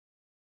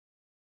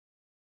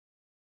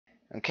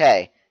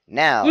Okay,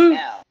 now, Woo.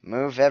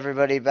 move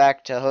everybody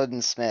back to Hood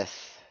and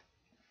Smith.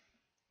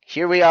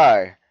 Here we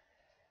are.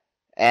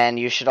 And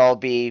you should all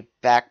be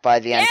back by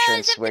the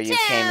entrance where you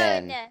came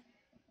in.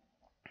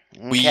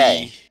 Okay.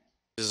 We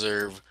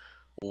deserve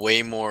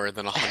way more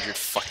than 100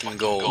 fucking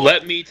gold.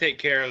 Let me take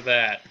care of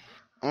that.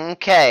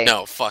 Okay.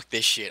 No, fuck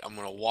this shit. I'm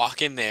gonna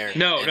walk in there.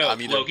 No,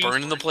 I'm either Loki,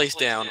 burning the place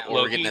down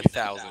or we're getting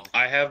 1,000.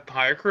 I have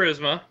higher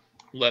charisma.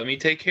 Let me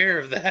take care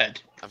of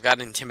that. I've got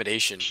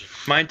intimidation.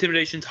 My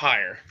intimidation's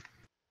higher.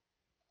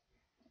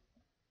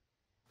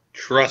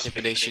 Trust me.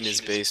 Intimidation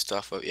is based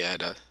off of yeah.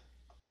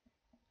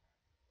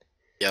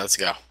 Yeah, let's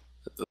go.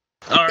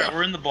 Alright,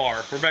 we're in the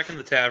bar. We're back in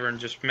the tavern.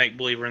 Just make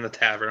believe we're in the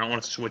tavern. I don't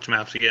want to switch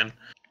maps again.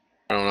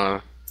 I don't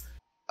know.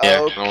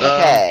 Yeah,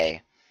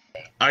 Okay.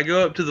 I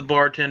go up to the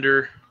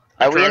bartender.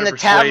 Are we in the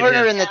tavern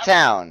or in the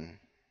town?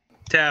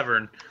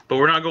 Tavern. But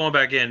we're not going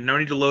back in. No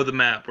need to load the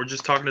map. We're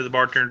just talking to the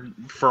bartender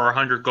for our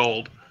 100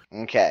 gold.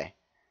 Okay.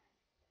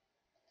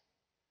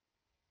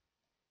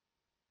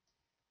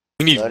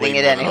 We need Loading way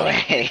it more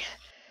anyway.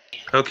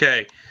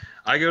 Okay.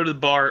 I go to the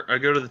bar. I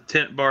go to the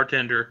tent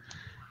bartender.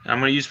 I'm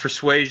going to use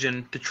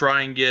persuasion to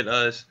try and get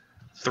us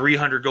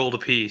 300 gold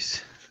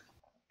apiece.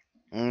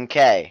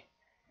 Okay.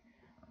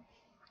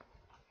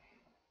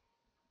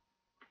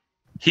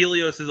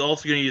 Helios is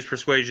also going to use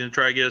persuasion to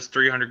try to get us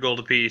 300 gold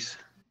apiece.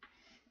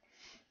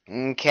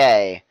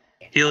 Okay.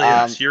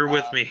 Helios, you're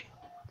with me.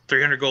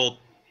 300 gold.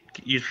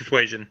 Use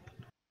persuasion.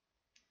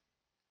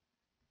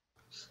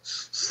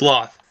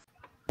 Sloth.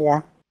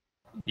 Yeah.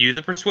 Use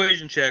the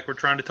persuasion check. We're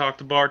trying to talk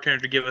the bartender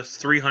to give us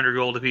 300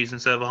 gold apiece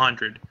instead of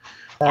 100.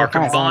 Our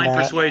combined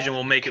persuasion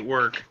will make it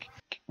work.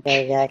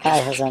 Yeah, kind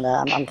of hasn't.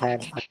 I'm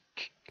tired.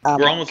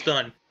 We're almost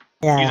done.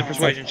 Yeah. Use a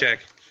persuasion check.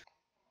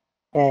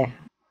 Okay,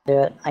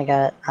 do it. I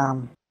got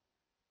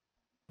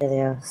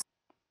videos.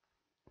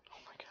 Oh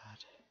my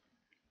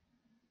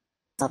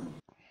god.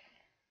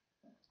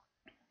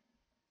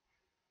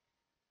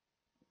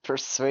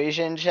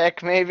 Persuasion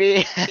check,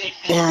 maybe?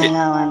 Yeah, I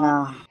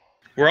know.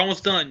 We're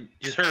almost done.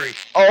 Just hurry.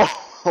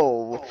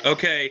 Oh.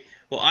 Okay.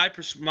 Well,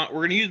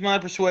 we're gonna use my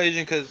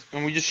persuasion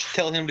and we just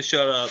tell him to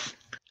shut up.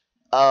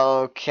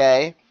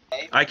 Okay.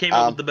 I came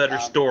up with the better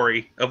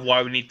story of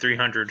why we need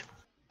 300.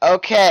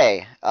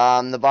 Okay.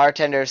 The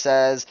bartender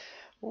says,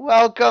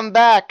 "Welcome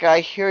back.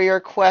 I hear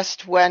your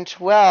quest went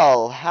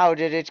well. How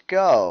did it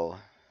go?"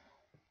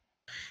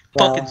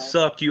 Fucking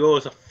sucked. You owe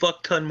us a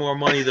fuck ton more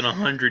money than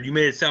 100. You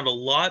made it sound a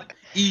lot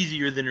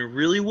easier than it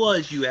really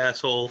was, you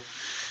asshole.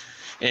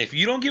 And if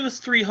you don't give us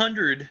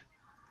 300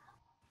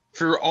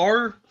 for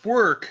our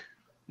work,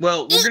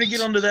 well, we're gonna get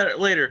onto that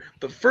later.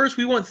 But first,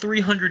 we want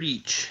 300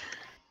 each.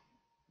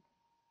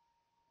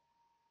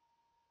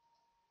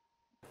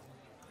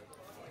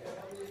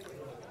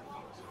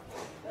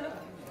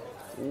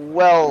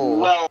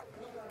 Well.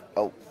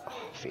 Oh,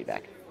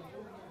 feedback.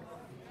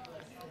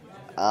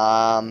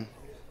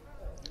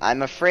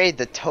 I'm afraid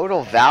the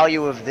total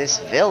value of this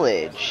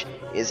village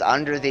is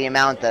under the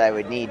amount that I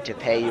would need to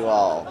pay you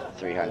all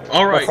 300.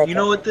 Alright, you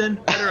know what then?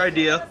 Better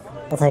idea.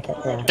 I'll take it,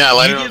 yeah. Yeah,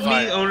 let You it give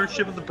me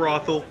ownership of the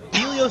brothel.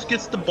 Helios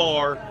gets the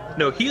bar.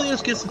 No,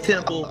 Helios gets the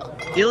temple.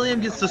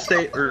 Ilium gets the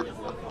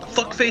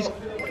fuckface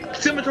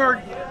scimitar,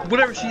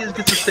 whatever she is,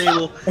 gets the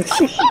stable.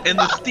 And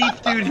the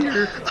thief dude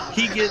here,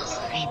 he gets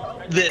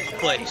this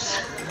place.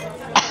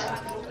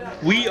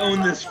 We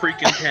own this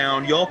freaking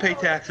town. Y'all pay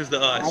taxes to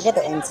us. I get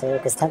the inn too,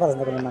 because temple doesn't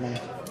make any money.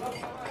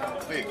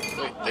 Wait.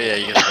 Yeah,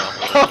 you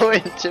gotta go. Oh,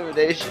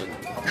 intimidation.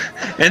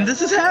 And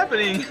this is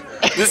happening.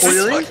 This is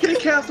Ilium's fucking...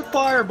 gonna cast a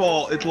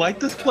fireball. It's like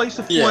this place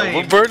of Yeah, flame.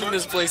 we're burning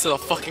this place to the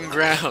fucking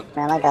ground.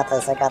 Man, I got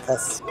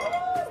this.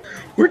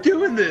 We're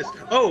doing this.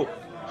 Oh,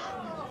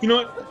 you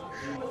know what?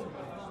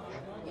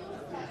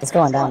 It's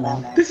going down,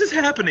 man. This is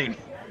happening.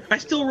 I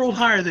still rolled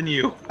higher than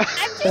you.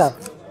 Shut up.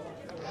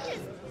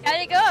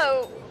 Gotta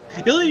go.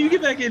 Ilya, you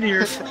get back in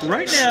here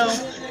right now.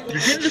 You're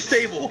getting the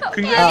stable. Oh,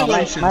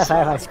 Congratulations. my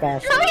firefox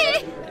crashed.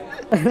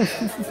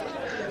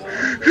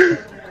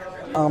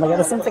 Oh my god,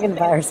 there's some fucking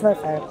virus in my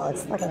fireball.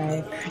 It's fucking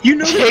hard. You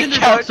know the Take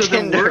tinderbox out doesn't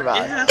work. tinderbox.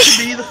 It has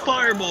to be the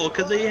fireball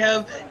because they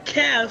have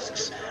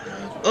casks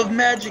of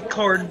magic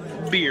card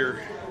beer.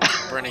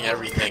 Burning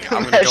everything.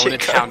 I'm gonna go into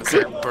town and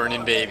start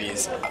burning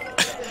babies.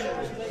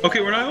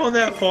 Okay, we're not going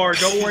that far.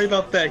 Don't worry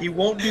about that. He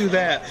won't do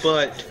that,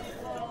 but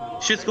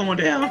shit's going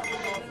down.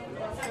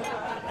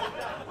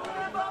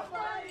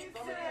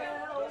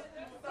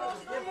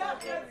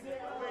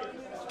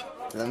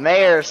 The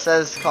mayor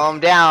says calm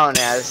down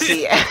as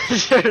he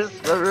enters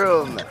the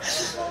room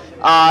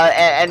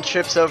and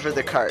trips over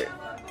the cart.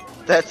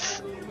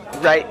 That's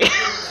right.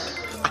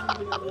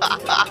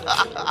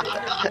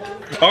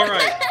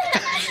 Alright.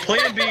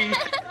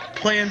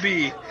 Plan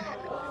B.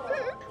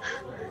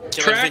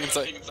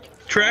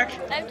 Track.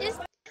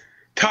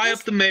 Tie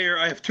up the mayor.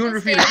 I have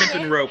 200 feet of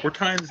hempen rope. We're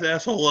tying this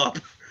asshole up.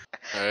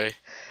 Alright.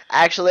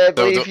 Actually, I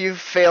believe you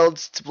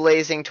failed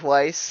blazing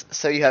twice,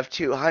 so you have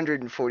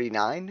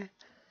 249.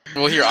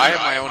 Well, here, I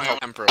have my own help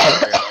emperor.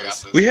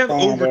 We have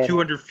over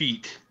 200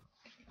 feet.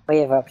 We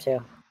have up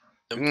to.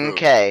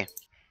 Okay.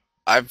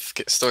 I've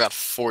still got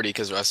 40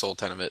 because I sold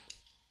 10 of it.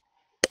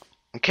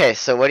 Okay,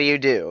 so what do you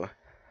do?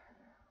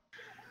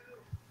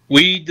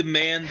 We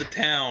demand the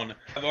town.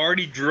 I've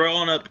already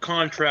drawn up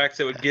contracts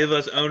that would give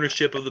us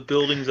ownership of the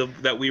buildings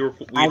that we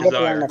I get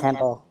desire. the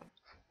temple.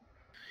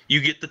 You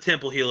get the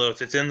temple,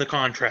 Helios. It's in the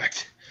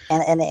contract.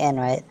 And the inn,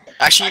 right?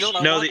 Actually, you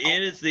don't know. No, the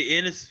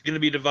inn is going to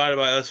be divided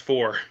by us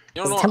 4.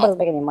 You The don't temple know. doesn't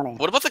make any money.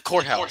 What about the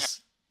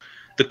courthouse?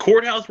 The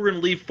courthouse we're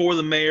going to leave for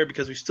the mayor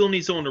because we still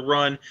need someone to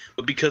run.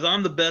 But because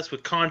I'm the best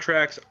with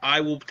contracts,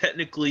 I will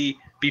technically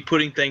be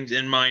putting things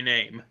in my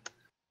name.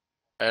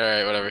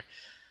 Alright, whatever.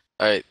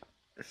 Alright.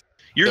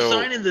 You're So-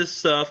 signing this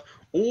stuff,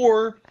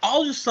 or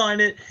I'll just sign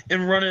it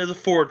and run it as a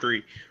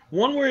forgery.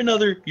 One way or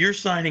another, you're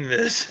signing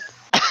this.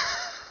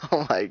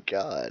 Oh my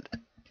god.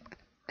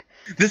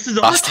 This is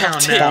our Lost town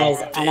half now.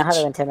 Guys, I know how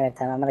to intimidate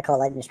them. I'm gonna call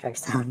lightning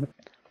strikes down.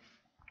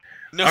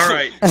 No,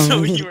 Alright.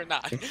 no, you are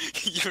not.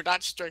 You're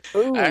not strike.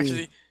 Ooh.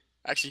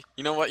 Actually,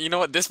 you know what? You know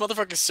what? This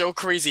motherfucker is so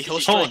crazy. He'll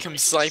Hold strike on.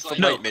 himself with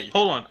No, lightning.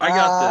 hold on. I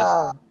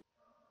got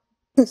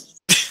this.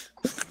 This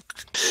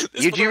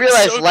You do motherfucker's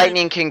realize so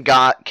lightning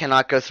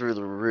cannot go through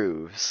the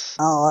roofs.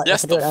 Oh,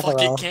 Yes, I can do the it fuck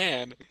well. it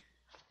can.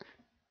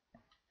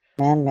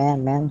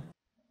 Man.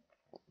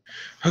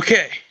 this.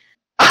 Okay.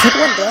 Took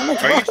 1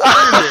 damage. Are you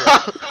signing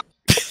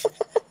this?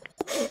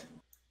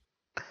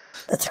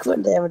 That took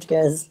 1 damage,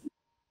 guys.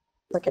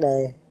 Look at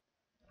a.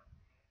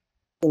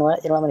 You know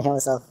what? I'm gonna heal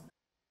myself.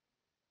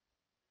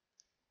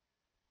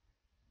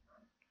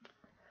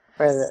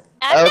 Where is it?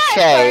 I'm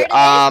Okay, not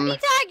part of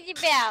this. What are you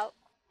talking about?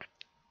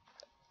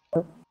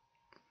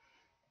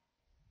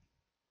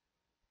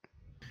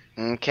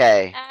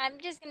 Okay. I'm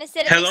just gonna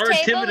sit at Has this our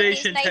table with these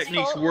intimidation nice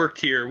techniques folk.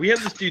 worked here? We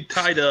have this dude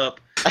tied up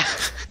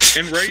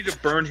and ready to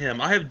burn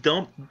him. I have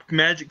dumped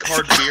magic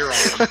card beer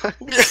on him.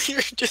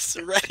 You're just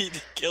ready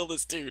to kill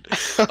this dude.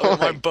 Oh Oh,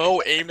 my my-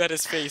 bow aimed at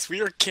his face.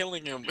 We are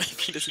killing him if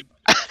he doesn't.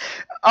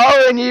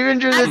 Oh, and you even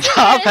drew I'm the just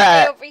top gonna stay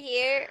hat. over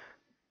here.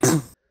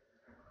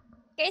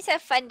 You guys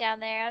have fun down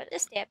there. I'll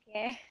just stay up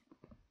here.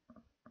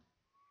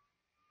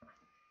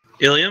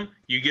 Ilium,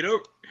 you get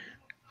over.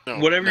 No,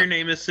 Whatever no. your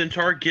name is,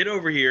 Centaur, get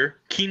over here.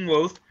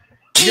 Keenwoth,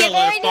 you You're gotta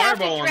let a going to have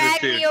fireball to on this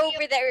drag me dude.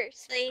 over there,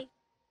 Slee.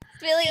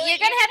 Billy, you're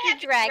gonna have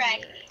to drag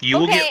me. You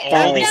will okay, get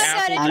all I'm the not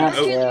apples gonna and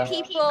do oats. the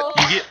people.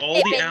 You get all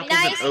They've the been apples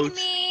nice and to oats.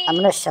 me. I'm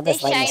gonna shove They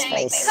this lightning shine my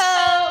face.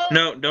 coat.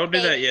 No, don't do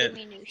They that yet.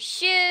 give me new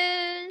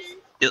shoes.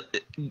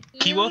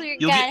 Keenwoth, You're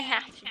you'll gonna get.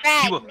 have to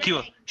drag me.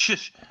 Keenwoth,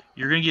 shush.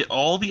 You're gonna get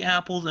all the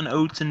apples and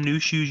oats and new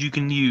shoes you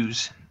can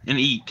use and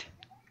eat.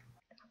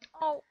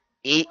 Oh,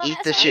 Eat well,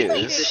 that the sounds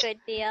like shoes. a good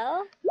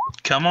deal.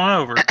 Come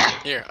on over.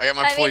 Here, I got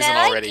my I mean, poison I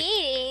like already.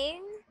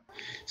 eating.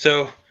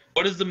 So,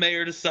 what does the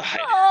mayor decide?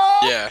 Oh,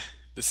 Yeah,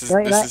 this is No,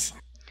 you're this not. is.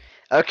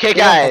 Okay,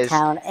 We want the guys.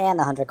 town and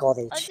 100 gold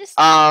I'll each. just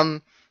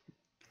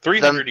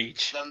 300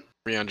 each.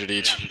 300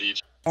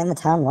 each. And the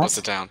town, What's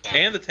what? the town?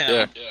 And the town.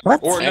 Yeah.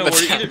 What? Or And no, the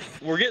we're town.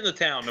 we're getting the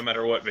town no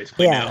matter what,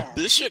 basically. Yeah. Now.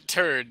 This shit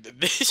turned.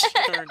 This shit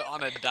turned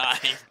on a dime.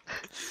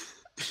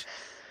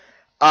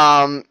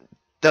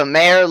 The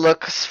mayor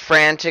looks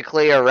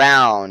frantically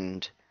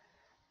around.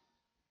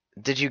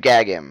 Did you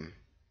gag him?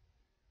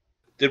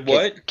 Did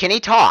what? Can he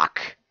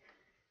talk?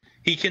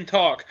 He can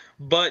talk,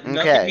 but Okay.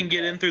 nothing can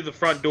get in through the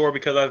front door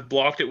because I've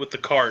blocked it with the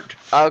cart.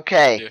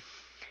 Okay. Yeah.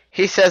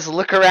 He says,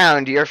 look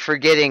around, you're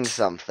forgetting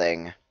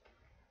something.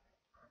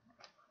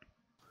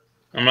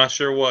 I'm not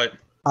sure what.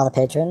 All the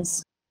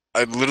patrons?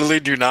 I literally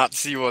do not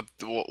see what's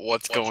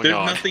going There's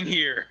on. nothing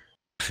here.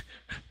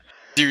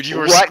 Dude, you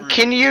are What screwed.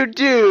 can you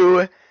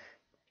do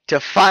to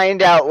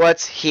find out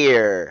what's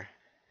here?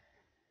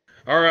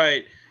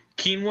 Alright,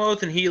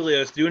 Keenwoth and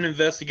Helios, do an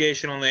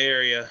investigation on the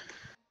area.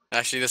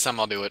 Actually, this time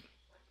I'll do it.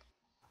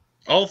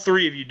 All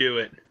 3 of you do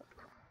it.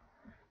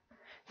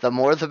 The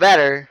more the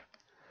better.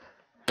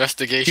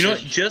 Investigation. You know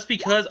what? Just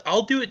because,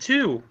 I'll do it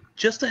too.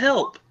 Just to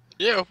help.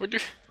 Yeah, we're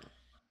doing.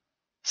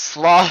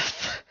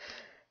 Sloth.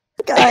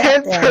 God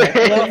damn it.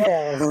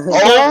 Enter. No.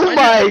 Oh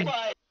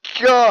my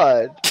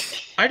god.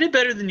 I did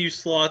better than you,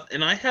 Sloth,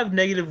 and I have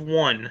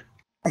 -1.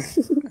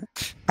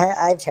 I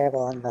have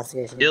terrible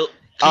investigation.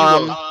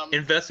 Keenwoth,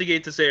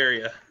 investigate this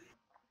area.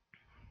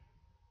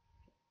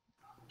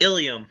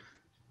 Ilium.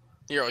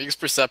 Here, I'll use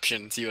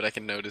perception. See what I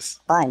can notice.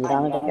 Fine, you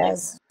don't want to do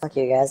guys? Fuck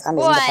you guys. I'm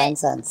using What? divine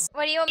sense.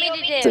 what do you want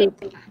me to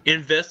do?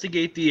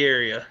 Investigate the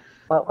area.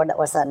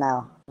 What's that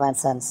now? Divine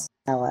sense.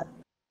 Now what?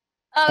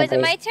 Oh, is it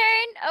Okay. my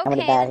turn? gonna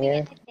Okay, bad let me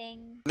here. get the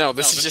thing. No,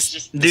 this is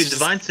just. Dude,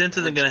 Divine Sense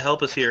isn't going to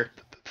help us here.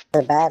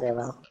 They're bad or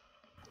well.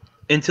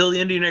 Until the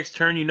end of your next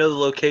turn, you know the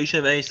location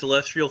of any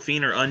celestial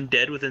fiend or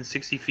undead within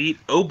 60 feet.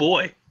 Oh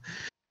boy.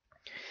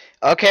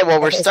 Okay, well,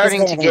 we're It's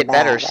starting to anything get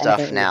better bad, stuff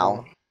anything now.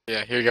 evil.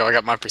 Yeah, here you go. I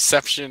got my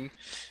perception.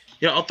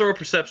 Yeah, I'll throw a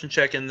perception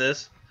check in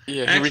this. Yeah,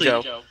 here Actually, we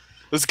go.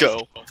 Let's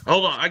go.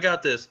 Hold on, I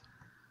got this.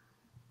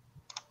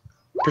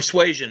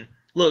 Persuasion.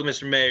 Look,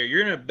 Mr. Mayor,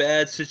 you're in a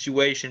bad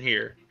situation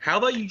here. How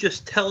about you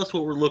just tell us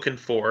what we're looking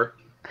for,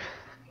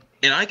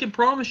 and I can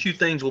promise you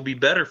things will be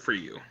better for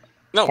you.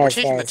 No, we're Guys,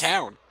 taking the guys.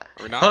 town.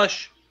 We're not.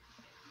 Hush.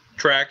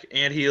 Track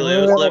and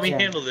Helios, let me Religion.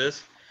 handle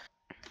this.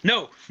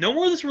 No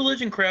more of this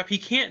religion crap. He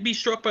can't be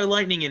struck by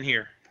lightning in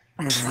here.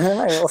 I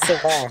roll so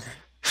bad.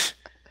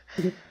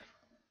 And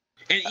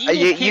evil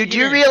You can't do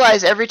get in.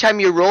 realize every time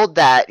you rolled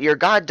that, your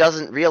god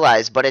doesn't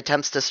realize, but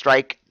attempts to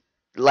strike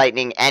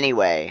lightning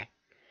anyway.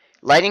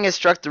 Lightning has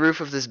struck the roof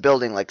of this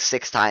building like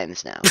 6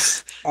 times now.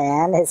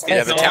 And his face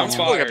Yeah, is the It's on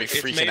townspeople are fire. gonna be It's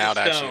freaking made out,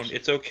 of stone. actually.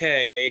 It's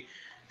okay.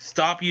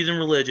 Stop using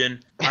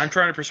religion. I'm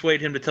trying to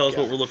persuade him to tell us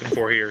what we're looking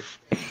for here.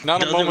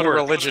 Not a Doesn't moment of work.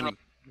 religion.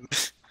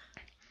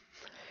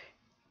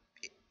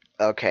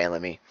 Okay,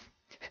 let me.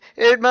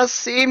 It must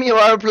seem you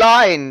are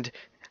blind.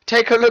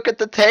 Take a look at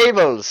the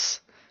tables.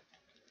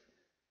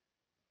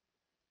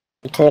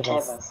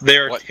 tables. They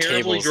are What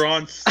terribly tables?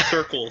 drawn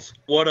circles.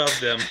 What of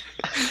them?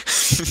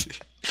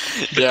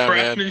 The Yeah,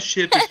 man.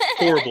 craftsmanship is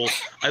horrible.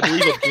 I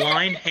believe a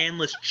blind,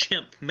 handless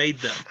chimp made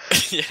them.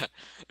 Yeah.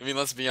 I mean,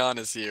 let's be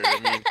honest here. I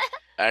mean,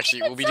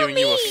 actually, we'll be so doing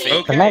you a mean.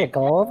 favor. They're made of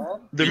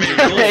gold. They're You made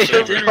do of gold. made That's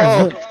of interesting.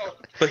 gold.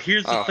 But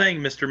here's the Oh. thing,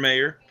 Mr.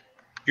 Mayor.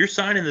 You're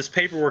signing this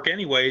paperwork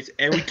anyways,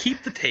 and we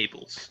keep the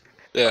tables.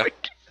 Yeah.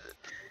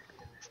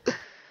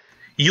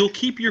 You'll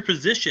keep your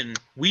position.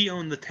 We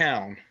own the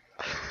town.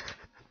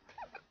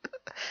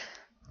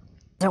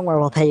 Don't worry,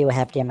 we'll pay you a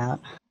hefty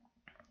amount.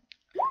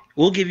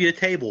 We'll give you a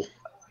table.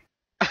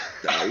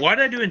 Why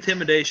did I do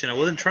intimidation? I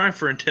wasn't trying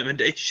for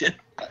intimidation.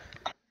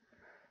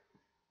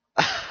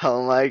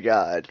 Oh my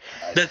god.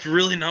 That's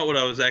really not what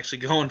I was actually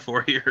going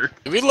for here.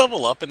 Did we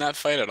level up in that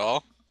fight at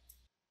all?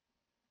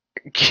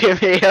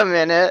 Give me a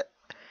minute.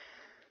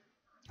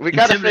 We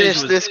gotta Intimidation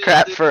finish was- this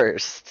crap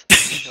first.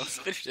 Let's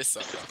finish this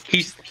up.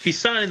 He's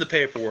signing the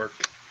paperwork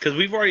because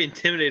we've already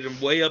intimidated him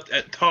way up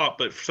at top,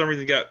 but for some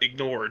reason got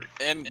ignored.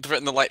 And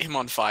threatened to light him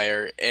on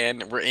fire,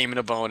 and we're aiming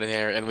a bow in the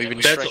air, and we've been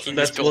That's- striking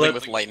that's- this building well,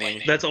 with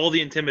lightning. That's all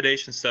the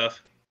intimidation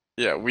stuff.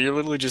 Yeah, we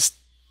literally just...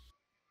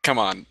 Come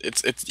on,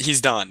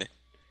 he's done.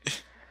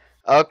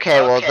 Okay,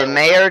 well, the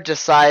mayor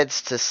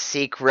decides to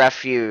seek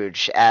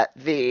refuge at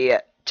the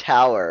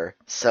tower,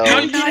 so How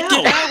did he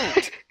get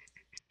out?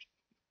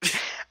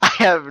 I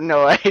have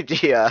no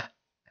idea.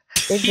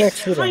 If you're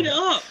He's tied cheating.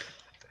 up.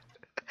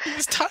 He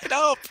was tied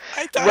up!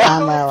 I tied Well,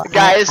 him up! well,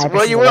 Guys, I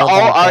while you was were a all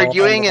little bit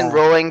arguing over and that.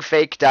 rolling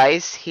fake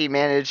dice, he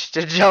managed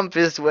to jump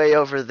his way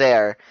over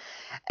there.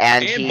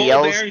 And And he ball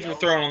yells, bearings were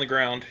thrown on the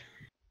ground.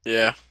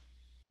 Yeah.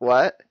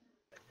 what?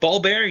 Ball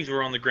bearings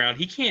were on the ground.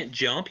 He can't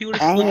jump. He would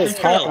And have he slipped was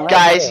and tied fell. up.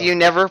 Guys, too. you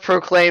never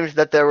proclaimed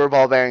that there were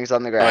ball bearings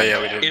on the Oh ground. yeah,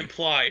 we did.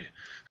 Implied.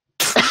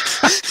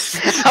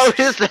 How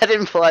is that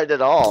implied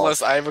at all?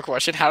 Plus, I have a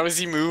question. How does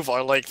he move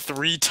our, like,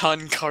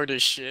 3-ton cart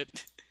of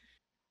shit?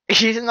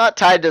 He's not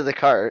tied to the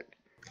cart.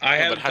 I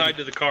Yeah, have but it how tied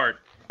to the cart.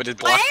 But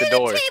it Why blocked the are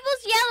door. the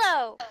tables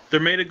yellow? They're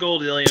made of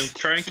gold, Ilium.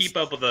 Try and keep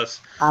up with us.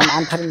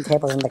 I'm putting the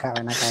tables in the cart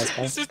right now, This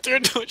guys. is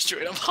turned into a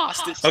straight up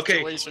hostage Okay,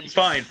 situation.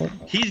 fine.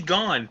 He's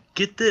gone.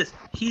 Get this.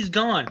 He's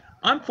gone.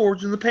 I'm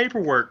forging the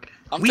paperwork.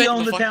 I'm We taking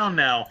own the fuck- town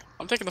now.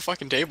 I'm taking the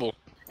fucking table.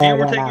 And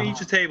we're yeah, taking no.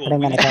 each a table. Put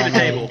him in We the each car a now.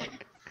 table.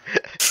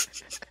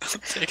 I'm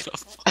taking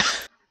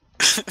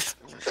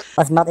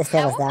Let's melt these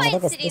tables won't down. I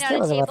mind think sitting these on a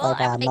tables are worth table.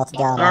 like I would melted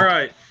like down. All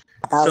right.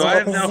 $1,000 So I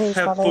have pieces now each,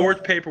 have probably.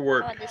 forged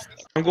paperwork. Oh, this-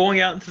 I'm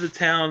going out into the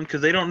town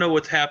because they don't know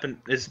what's happened.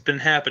 It's been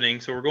happening,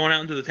 so we're going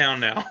out into the town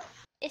now.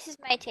 This is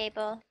my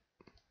table.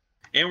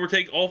 And we're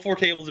taking all 4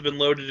 tables have been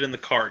loaded in the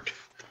cart.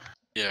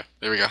 Yeah,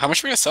 there we go. How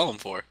much are we gonna sell them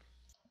for?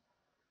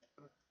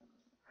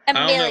 A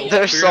don't know. million.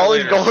 They're Figure it out solid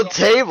later. gold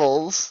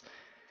tables.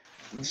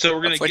 So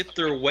we're gonna That's like- get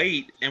their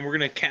weight and we're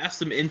gonna cast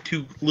them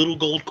into little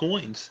gold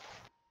coins.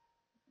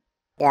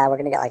 Yeah, we're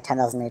gonna get like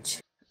 10,000 each.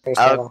 For each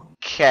table.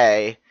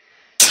 Okay.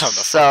 Time to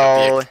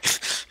So- fuck up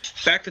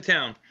the Back to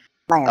town.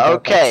 Not gonna do it,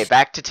 Okay, guys.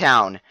 back to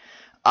town.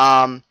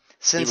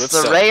 Since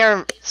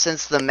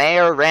let's the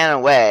mayor ran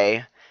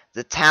away,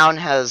 the town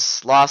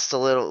has lost a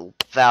little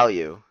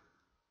value.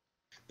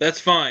 That's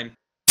fine.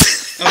 Oh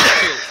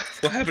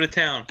shit! What happened to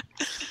town?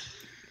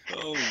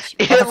 Holy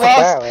shit. It What the fuck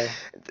lost. are we?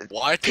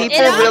 Why People It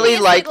really obviously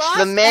liked lost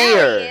the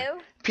mayor.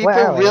 value. People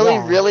Where are we? really,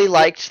 Yeah. really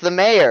liked the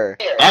mayor,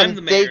 I'm and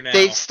the mayor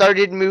they now.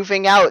 started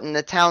moving out, and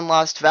the town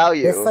lost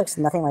value. This looks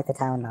nothing like the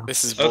town though.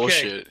 This is Okay.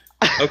 bullshit.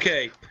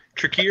 Okay,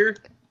 Trakir,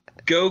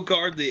 go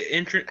guard the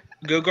entrance.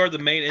 Go guard the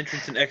main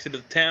entrance and exit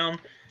of the town.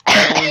 No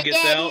one He's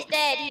gets dead. out. He's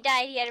dead. He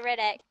died. He had a red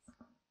X.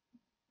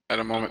 At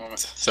a moment.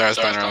 Sorry, I was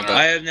playing around with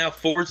I that. have now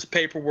forged the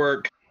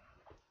paperwork.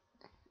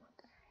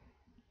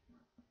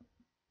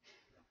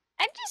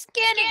 I'm just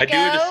gonna I go. do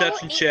a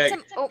deception eat check.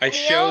 some I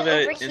show oatmeal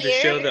that over and to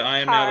here show in that I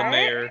am now the cart.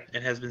 mayor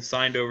and has been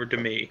signed over to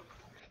me.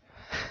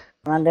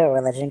 Wanna do a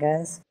religion,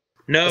 guys?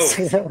 No,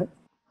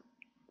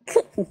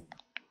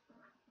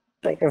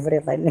 Like everybody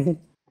at lightning.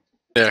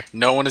 There,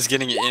 no one is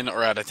getting in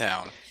or out of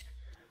town.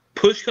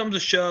 push comes to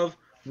shove.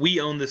 We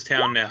own this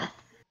town now.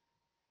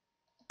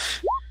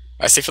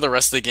 I say for the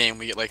rest of the game,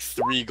 we get like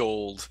 3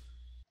 gold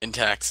in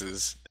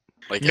taxes.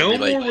 Like No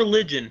every, more like,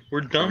 religion.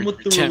 We're done every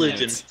with the 10 religion.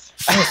 minutes.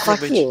 Hey,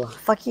 fuck religion. you.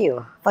 Fuck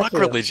you. Fuck Fuck you.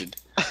 religion.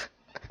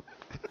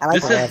 I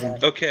like This religion.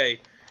 is okay.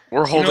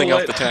 We're holding know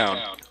up what? the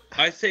town.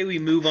 I say we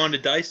move on to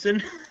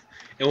Dyson,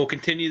 and we'll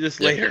continue this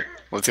Yeah. later.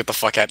 Let's get the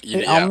fuck out. The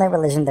Yeah. only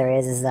religion there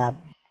is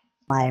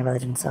my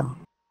religion, so.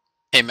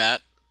 Hey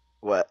Matt,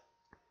 What?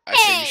 I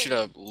say you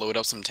should load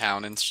up some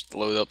town and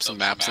load up some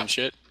maps and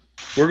shit.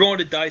 We're going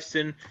to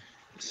Dyston,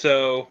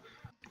 so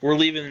we're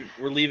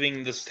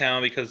leaving this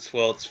town because,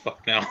 well, it's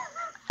fucked now.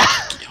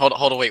 Hold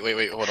on, wait.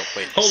 Hold up,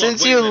 wait.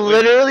 Since you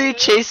literally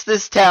chased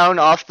this town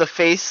off the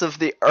face of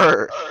the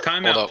earth.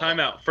 Time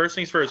out. First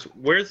things first.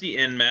 Where's the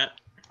inn, Matt?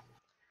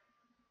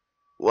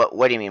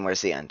 What do you mean,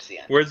 where's the end?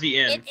 Where's the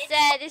inn?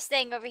 It's this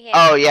thing over here.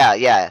 Oh,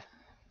 yeah.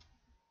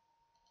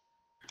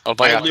 Oh,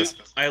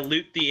 I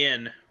loot the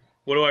inn.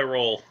 What do I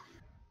roll?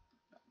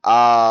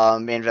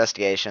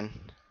 Investigation.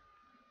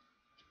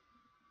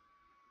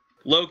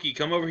 Loki,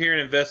 come over here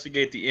and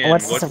investigate the inn.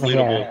 What's this over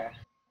lootable? here?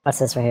 What's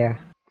this right here?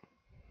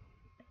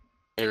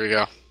 Here we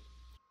go.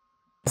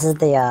 This is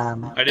the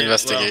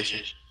Investigation.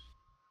 Well,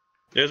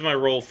 there's my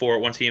roll for it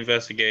once he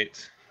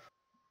investigates.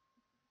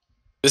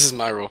 This is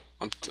my roll.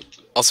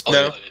 I'll split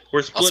it. No,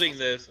 we're splitting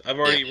this. I've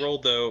already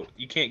rolled though.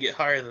 You can't get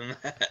higher than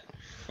that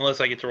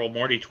unless I get to roll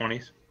more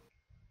d20s.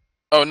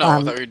 Oh no,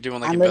 I thought we were doing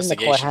like I'm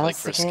investigation, like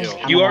for okay? skill.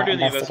 You are doing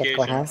the investigate investigation.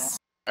 courthouse.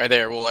 Alright,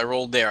 there. Well, I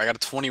rolled there. I got a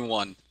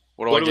 21.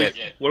 What do I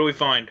get? What do we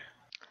find?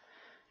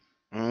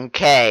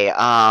 Okay,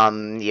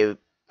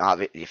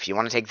 if you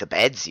want to take the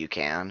beds, you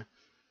can.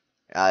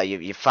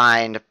 You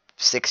find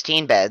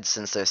 16 beds,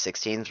 since there's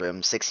 16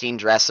 rooms, 16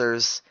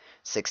 dressers,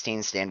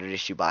 16 standard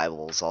issue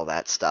Bibles, all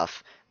that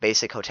stuff.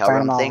 Basic hotel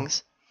room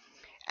things.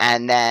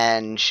 And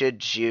then,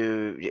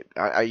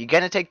 are you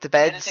gonna take the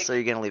beds, or are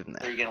you gonna leave them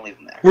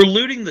there? We're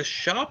looting the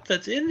shop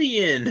that's in the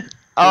inn.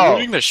 Oh, We're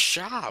looting the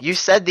shop. you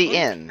said the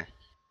inn.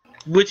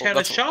 Which had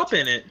a shop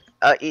in it.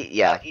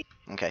 Yeah.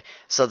 Okay.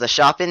 So the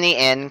shop in the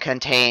inn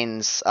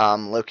contains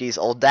Loki's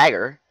old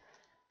dagger.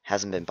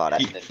 Hasn't been bought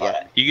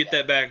yet. You get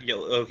that back,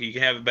 Loki. You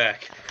can have it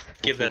back.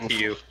 Give that to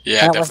you.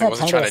 Yeah, I Wasn't definitely it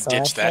wasn't trying to Tundra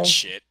ditch that Sword?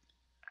 shit.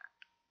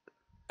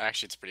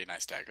 Actually, it's a pretty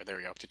nice dagger. There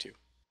we go, up to 2.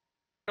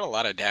 Got a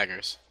lot of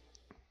daggers.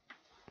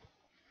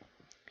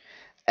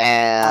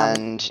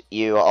 And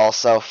you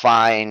also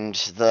find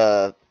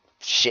the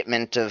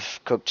shipment of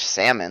cooked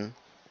salmon.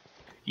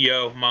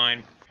 Yo,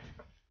 mine.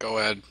 Go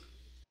ahead.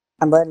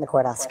 I'm loading the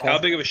courthouse. How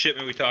big of a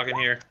shipment are we talking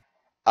here?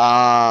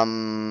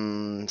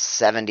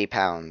 70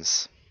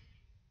 pounds.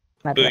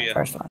 Might be the Booyah.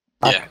 first one.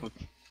 Yeah.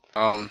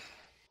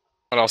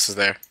 What else is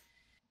there?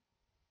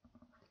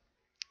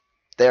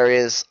 There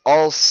is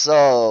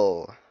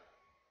also...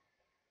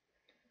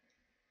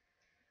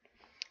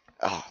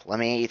 Oh, let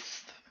me...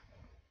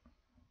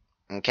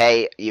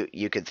 Okay,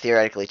 you could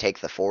theoretically take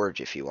the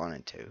forge if you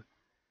wanted to.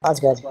 That's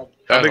good.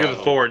 How big of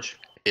a forge?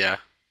 Yeah.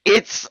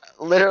 It's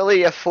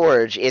literally a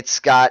forge. It's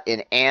got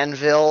an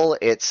anvil,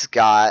 it's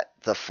got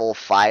the full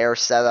fire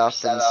setup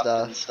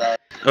and stuff.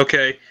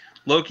 Okay,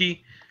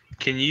 Loki,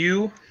 can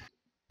you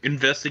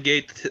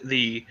investigate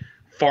the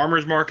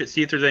farmer's market,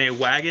 see if there's any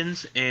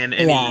wagons and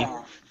any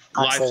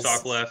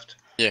livestock left?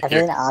 Yeah, I've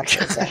here. been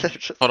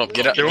oxes. Hold up,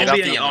 get out There won't the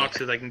be any inn.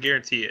 oxes, I can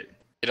guarantee it.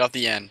 Get out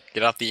the inn.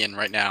 Get out the inn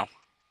right now.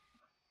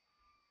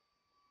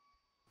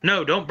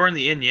 No, don't burn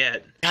the inn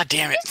yet. God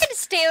damn I'm it. just gonna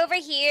stay over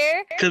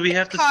here. Because we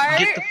have to Cart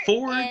get the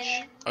forge.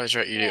 and- Oh, that's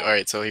right, you do.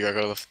 Alright, so you gotta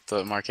go to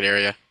the market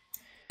area.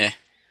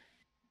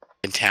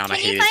 In town, I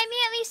Can hate you it. find me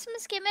at least some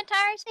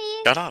scimitars,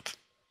 please? Shut up.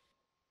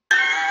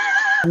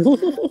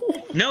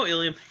 No,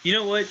 Ilium, you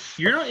know what?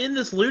 You're not in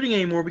this looting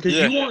anymore because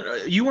Yeah.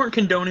 you weren't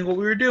condoning what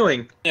we were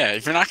doing. Yeah,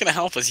 if you're not gonna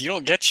help us, you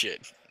don't get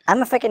shit.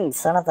 I'm a freaking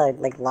son of the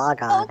law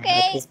god. Okay.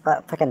 Like, he's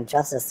fucking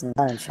justice and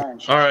fun and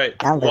shit. Alright,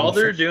 I'm very while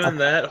they're sure. doing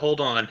that,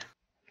 hold on.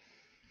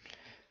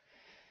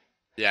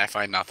 Yeah, I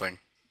find nothing.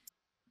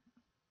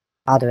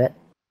 I'll do it.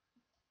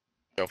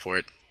 Go for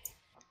it.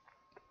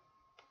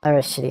 There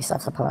is shitty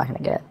stuff, so I'm probably not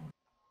gonna get it.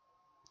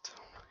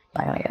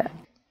 Not gonna get it.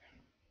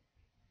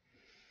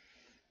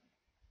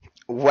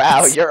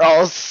 Wow, you're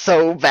all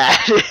so bad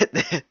at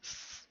this.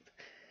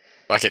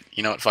 Fuck it.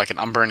 You know what? Fuck it.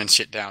 I'm burning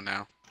shit down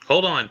now.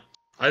 Hold on.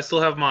 I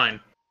still have mine.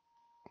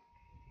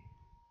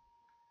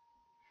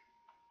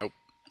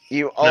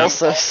 You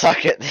also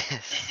suck at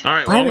this.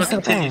 Alright, Why well, I'm are gonna we so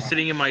continue bad?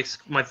 sitting in my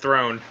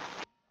throne.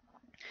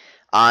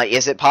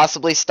 Is it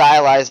possibly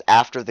stylized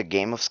after the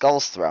Game of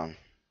Skulls throne?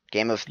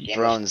 Game of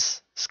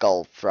Thrones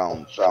skull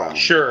throne.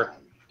 Sure.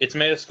 It's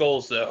made of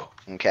skulls, though.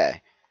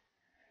 Okay.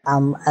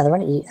 Are there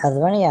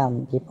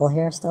any people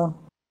here still?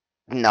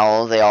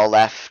 No, they all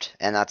left,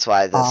 and that's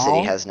why the city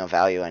Aw. has no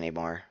value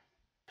anymore.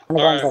 I'm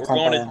gonna Alright, go into the we're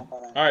going temple.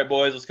 to... Alright,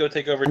 boys, let's go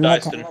take over In the,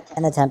 Dyston.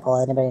 in the temple,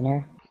 anybody in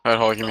here? Alright,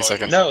 hold on. Give me a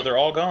second. No, they're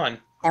all gone.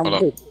 And Hold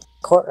up. loot.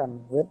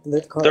 Courtroom. Loot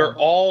the courtroom. They're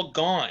all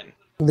gone.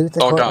 Loot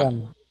the all gone.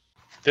 courtroom.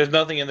 There's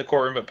nothing in the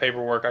courtroom but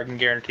paperwork, I can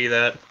guarantee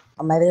that.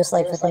 Or maybe there's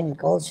like freaking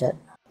gold shit.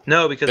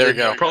 No, because There they we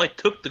go. probably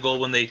took the gold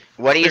when they...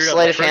 What are you cleared out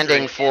sleight the of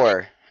handing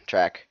treasury. for,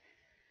 Trek?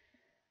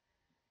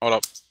 Hold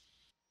up.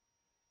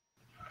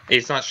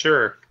 It's not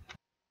sure.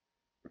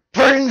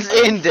 Burns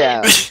in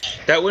down.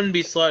 That wouldn't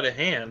be sleight of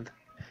hand.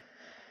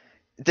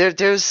 There's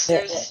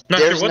Not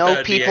sure what no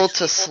that'd be, people actually.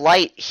 to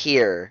slight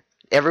here.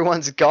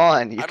 Everyone's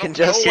gone. You I can don't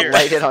just know.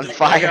 light it on I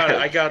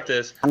fire. got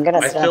this. I'm gonna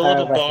I step fill up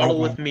a over bottle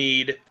lightning. with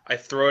mead, I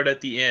throw it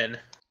at the inn.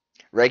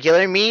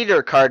 Regular mead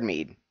or card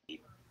mead?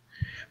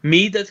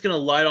 Mead that's gonna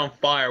light on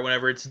fire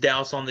whenever it's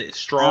doused on the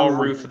straw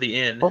roof of the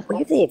inn. Well, we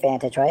have the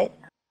advantage, right?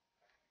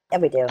 Yeah,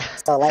 we do.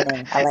 So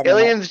lightning.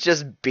 Ilium's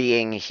just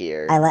being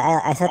here.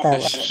 I said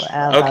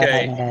that.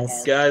 Okay,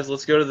 guys. guys,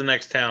 let's go to the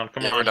next town.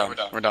 Come on. We're done.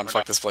 We're done.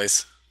 Fuck this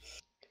place.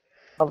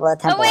 Temple.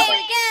 Away we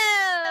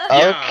go!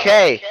 Yeah.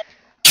 Okay.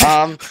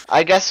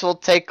 I guess we'll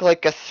take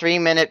like a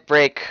 3-minute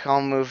break.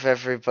 I'll move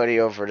everybody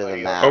over to the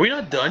map. Are we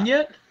not done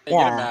yet? Hey, get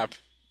Yeah. a map.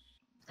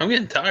 I'm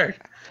getting tired.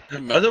 I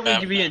thought we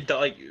could be in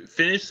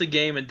finish the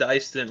game in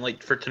Dyson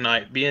for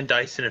tonight. Be in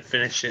Dyson and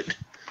finish it.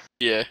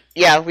 Yeah.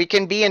 Yeah, we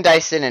can be in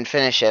Dyson and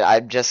finish it.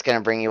 I'm just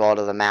gonna bring you all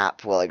to the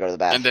map while I go to the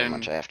bathroom, then-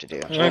 which I have to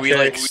do. Will we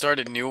Okay. start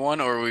a new one,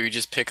 or will we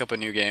just pick up a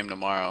new game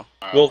tomorrow?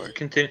 We'll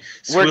continue.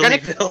 We're gonna-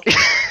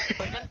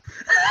 Swillyville.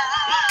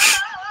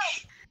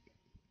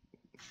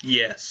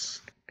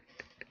 Yes.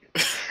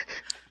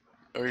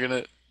 Are we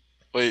gonna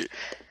wait?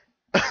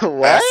 I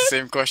What? asked the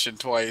same question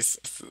twice.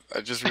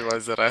 I just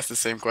realized that I asked the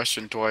same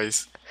question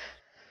twice.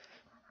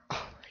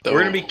 We're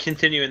gonna be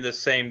continuing the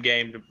same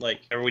game to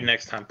every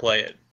next time play it.